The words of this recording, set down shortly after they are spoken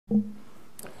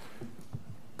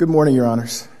Good morning, Your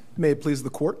Honors. May it please the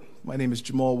Court, my name is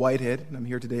Jamal Whitehead, and I'm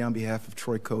here today on behalf of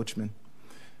Troy Coachman.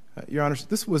 Your Honors,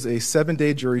 this was a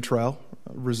 7-day jury trial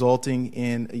resulting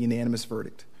in a unanimous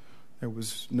verdict. There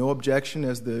was no objection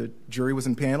as the jury was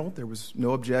impaneled. There was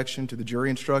no objection to the jury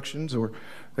instructions or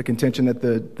a contention that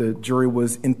the jury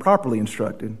was improperly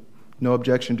instructed. No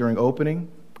objection during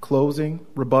opening, closing,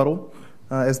 rebuttal,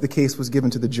 as the case was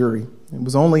given to the jury. It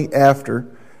was only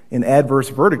after an adverse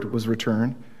verdict was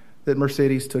returned that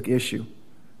Mercedes took issue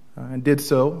and did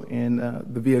so in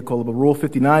the vehicle of a Rule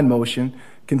 59 motion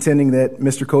contending that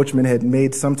Mr. Coachman had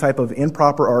made some type of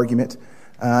improper argument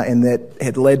and that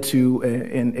had led to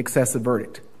an excessive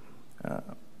verdict.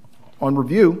 On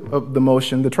review of the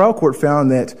motion, the trial court found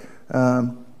that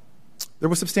there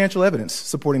was substantial evidence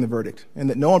supporting the verdict and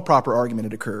that no improper argument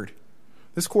had occurred.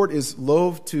 This court is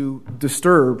loath to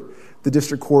disturb the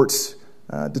district court's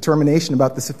determination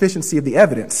about the sufficiency of the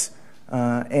evidence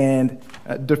and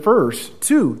defers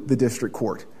to the district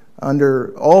court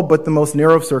under all but the most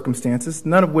narrow circumstances,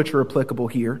 none of which are applicable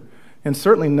here, and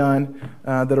certainly none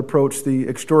that approach the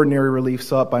extraordinary relief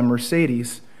sought by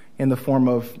Mercedes in the form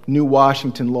of new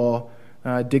Washington law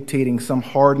dictating some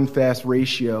hard and fast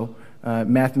ratio,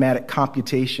 mathematic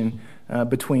computation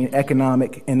between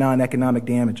economic and non-economic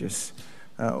damages.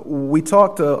 We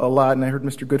talked a lot, and I heard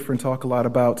Mr. Goodfriend talk a lot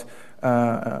about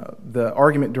the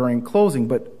argument during closing,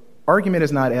 but argument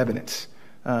is not evidence.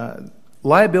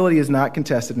 Liability is not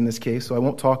contested in this case, so I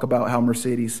won't talk about how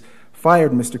Mercedes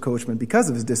fired Mr. Coachman because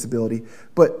of his disability,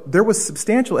 but there was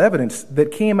substantial evidence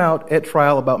that came out at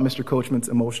trial about Mr. Coachman's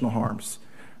emotional harms.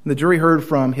 And the jury heard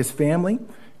from his family,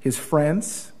 his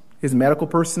friends, his medical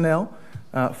personnel,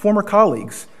 former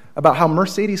colleagues about how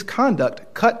Mercedes'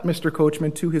 conduct cut Mr.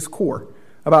 Coachman to his core,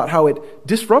 about how it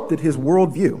disrupted his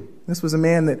worldview. This was a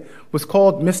man that was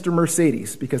called Mr.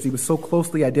 Mercedes because he was so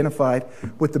closely identified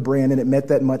with the brand and it meant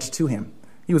that much to him.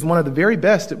 He was one of the very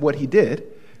best at what he did,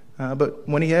 but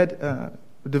when he had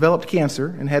developed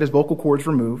cancer and had his vocal cords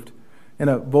removed and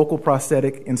a vocal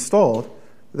prosthetic installed,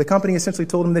 the company essentially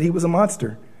told him that he was a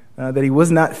monster, that he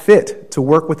was not fit to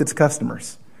work with its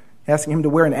customers, asking him to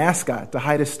wear an ascot to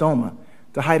hide his stoma,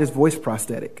 to hide his voice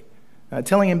prosthetic,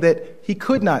 telling him that he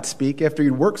could not speak after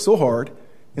he'd worked so hard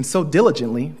and so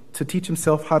diligently to teach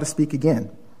himself how to speak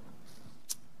again.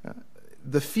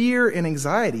 The fear and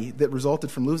anxiety that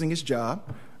resulted from losing his job,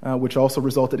 which also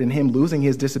resulted in him losing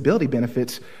his disability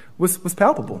benefits, was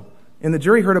palpable. And the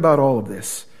jury heard about all of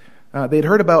this. They'd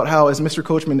heard about how, as Mr.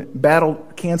 Coachman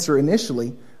battled cancer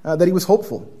initially, that he was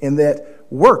hopeful and that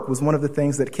work was one of the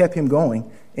things that kept him going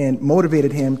and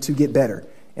motivated him to get better.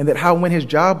 And that how when his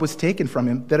job was taken from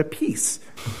him, that a piece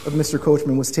of Mr.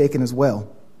 Coachman was taken as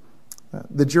well.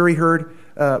 The jury heard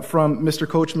from Mr.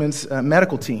 Coachman's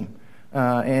medical team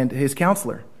and his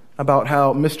counselor about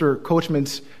how Mr.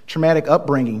 Coachman's traumatic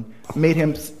upbringing made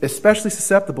him especially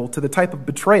susceptible to the type of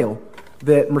betrayal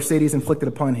that Mercedes inflicted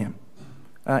upon him,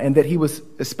 and that he was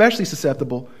especially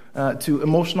susceptible to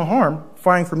emotional harm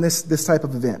firing from this type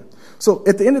of event. So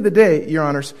at the end of the day, Your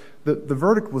Honors, the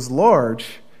verdict was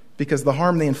large because the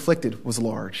harm they inflicted was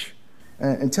large.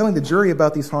 And telling the jury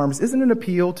about these harms isn't an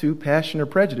appeal to passion or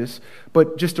prejudice,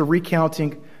 but just a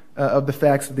recounting of the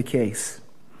facts of the case.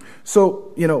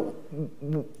 So,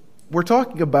 we're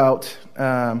talking about,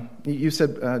 you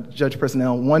said, Judge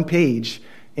Presnell, one page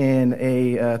in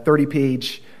a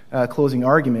 30-page closing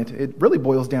argument. It really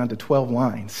boils down to 12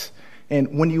 lines.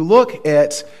 And when you look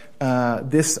at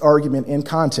this argument in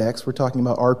context, we're talking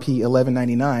about RP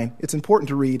 1199, it's important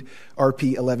to read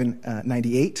RP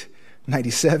 1198,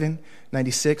 97,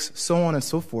 96, so on and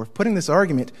so forth, putting this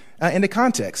argument into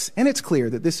context. And it's clear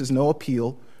that this is no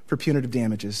appeal for punitive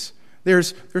damages.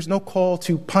 There's no call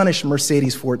to punish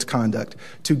Mercedes for its conduct,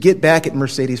 to get back at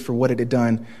Mercedes for what it had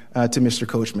done to Mr.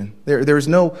 Coachman. There's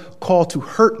no call to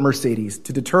hurt Mercedes,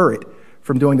 to deter it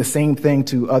from doing the same thing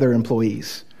to other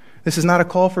employees. This is not a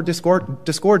call for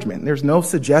disgorgement. There's no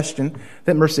suggestion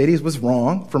that Mercedes was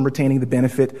wrong from retaining the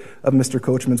benefit of Mr.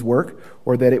 Coachman's work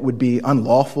or that it would be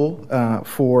unlawful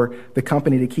for the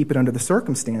company to keep it under the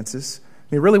circumstances.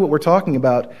 I mean, really what we're talking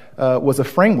about was a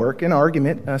framework, an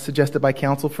argument suggested by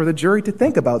counsel for the jury to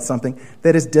think about something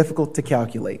that is difficult to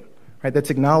calculate, right? That's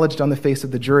acknowledged on the face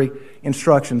of the jury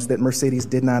instructions that Mercedes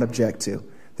did not object to.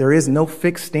 There is no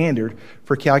fixed standard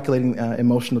for calculating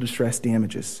emotional distress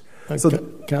damages.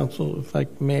 Counsel, if I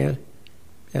may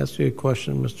ask you a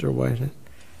question, Mr. Whitehead.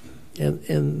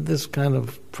 In this kind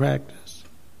of practice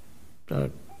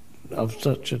of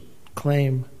such a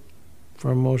claim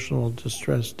for emotional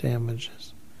distress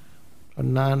damages or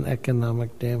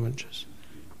non-economic damages,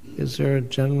 is there a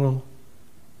general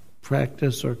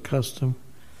practice or custom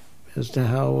as to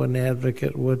how an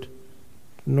advocate would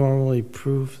normally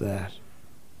prove that?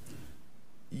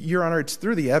 Your Honor, it's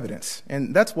through the evidence,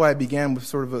 and that's why I began with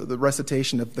sort of the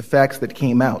recitation of the facts that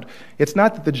came out. It's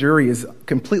not that the jury is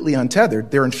completely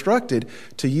untethered. They're instructed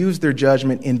to use their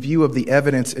judgment in view of the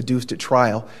evidence adduced at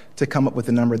trial to come up with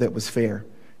a number that was fair.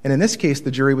 And in this case,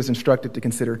 the jury was instructed to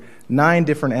consider 9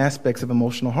 different aspects of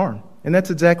emotional harm, and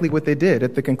that's exactly what they did.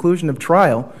 At the conclusion of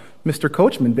trial, Mr.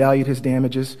 Coachman valued his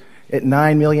damages at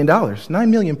 $9 million, $9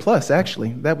 million plus,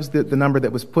 actually. That was the number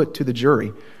that was put to the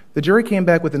jury. The jury came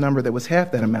back with a number that was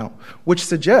half that amount, which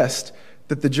suggests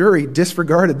that the jury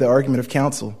disregarded the argument of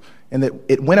counsel and that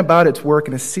it went about its work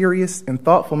in a serious and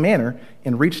thoughtful manner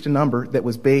and reached a number that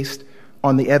was based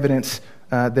on the evidence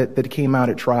that came out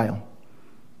at trial.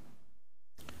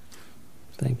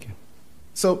 Thank you.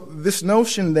 So this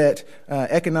notion that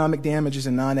economic damages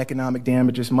and non-economic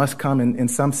damages must come in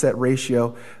some set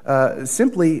ratio,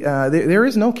 there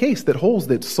is no case that holds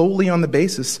that solely on the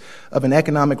basis of an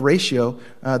economic ratio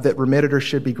that remittitor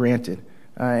should be granted.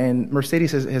 And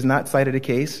Mercedes has not cited a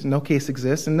case. No case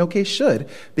exists, and no case should,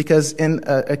 because in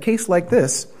a case like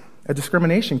this, a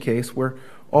discrimination case where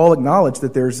all acknowledge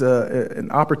that there's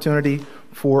an opportunity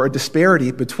for a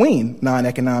disparity between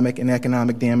non-economic and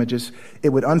economic damages, it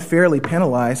would unfairly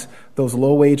penalize those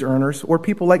low-wage earners or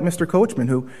people like Mr. Coachman,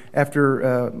 who,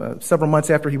 after several months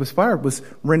after he was fired, was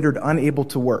rendered unable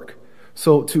to work.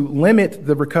 So to limit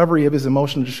the recovery of his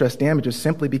emotional distress damages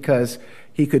simply because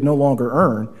he could no longer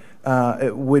earn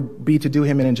it would be to do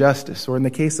him an injustice. Or in the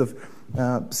case of,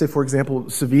 say, for example,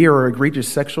 severe or egregious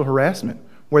sexual harassment,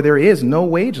 where there is no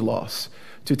wage loss,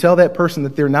 to tell that person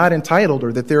that they're not entitled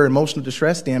or that their emotional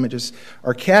distress damages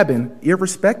are cabined,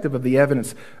 irrespective of the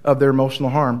evidence of their emotional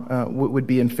harm, would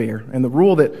be unfair. And the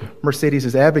rule that Mercedes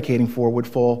is advocating for would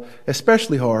fall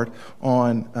especially hard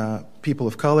on people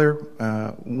of color,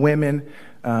 women,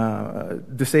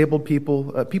 disabled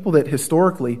people, people that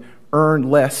historically earn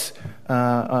less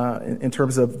in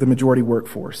terms of the majority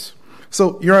workforce.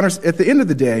 So, Your Honors, at the end of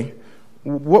the day,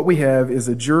 what we have is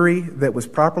a jury that was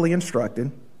properly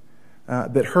instructed,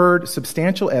 that heard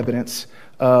substantial evidence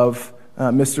of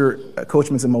Mr.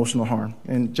 Coachman's emotional harm.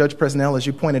 And Judge Presnell, as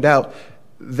you pointed out,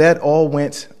 that all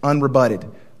went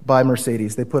unrebutted by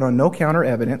Mercedes. They put on no counter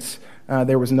evidence.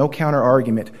 There was no counter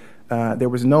argument. There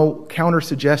was no counter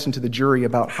suggestion to the jury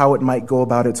about how it might go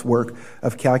about its work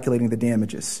of calculating the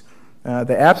damages.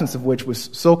 The absence of which was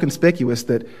so conspicuous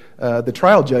that the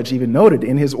trial judge even noted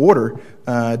in his order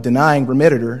denying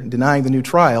remittitor, denying the new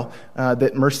trial,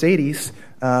 that Mercedes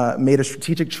made a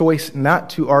strategic choice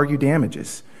not to argue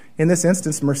damages. In this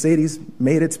instance, Mercedes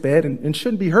made its bed and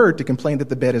shouldn't be heard to complain that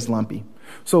the bed is lumpy.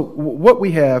 So what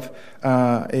we have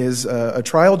is a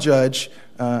trial judge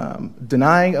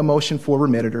denying a motion for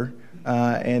remittitor,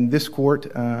 and this court,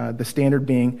 the standard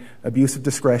being abuse of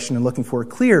discretion and looking for a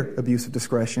clear abuse of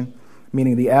discretion,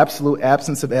 meaning the absolute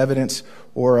absence of evidence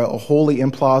or a wholly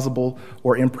implausible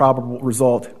or improbable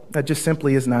result. That just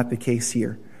simply is not the case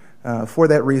here. For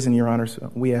that reason, Your Honors,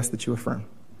 we ask that you affirm.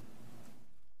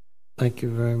 Thank you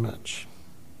very much.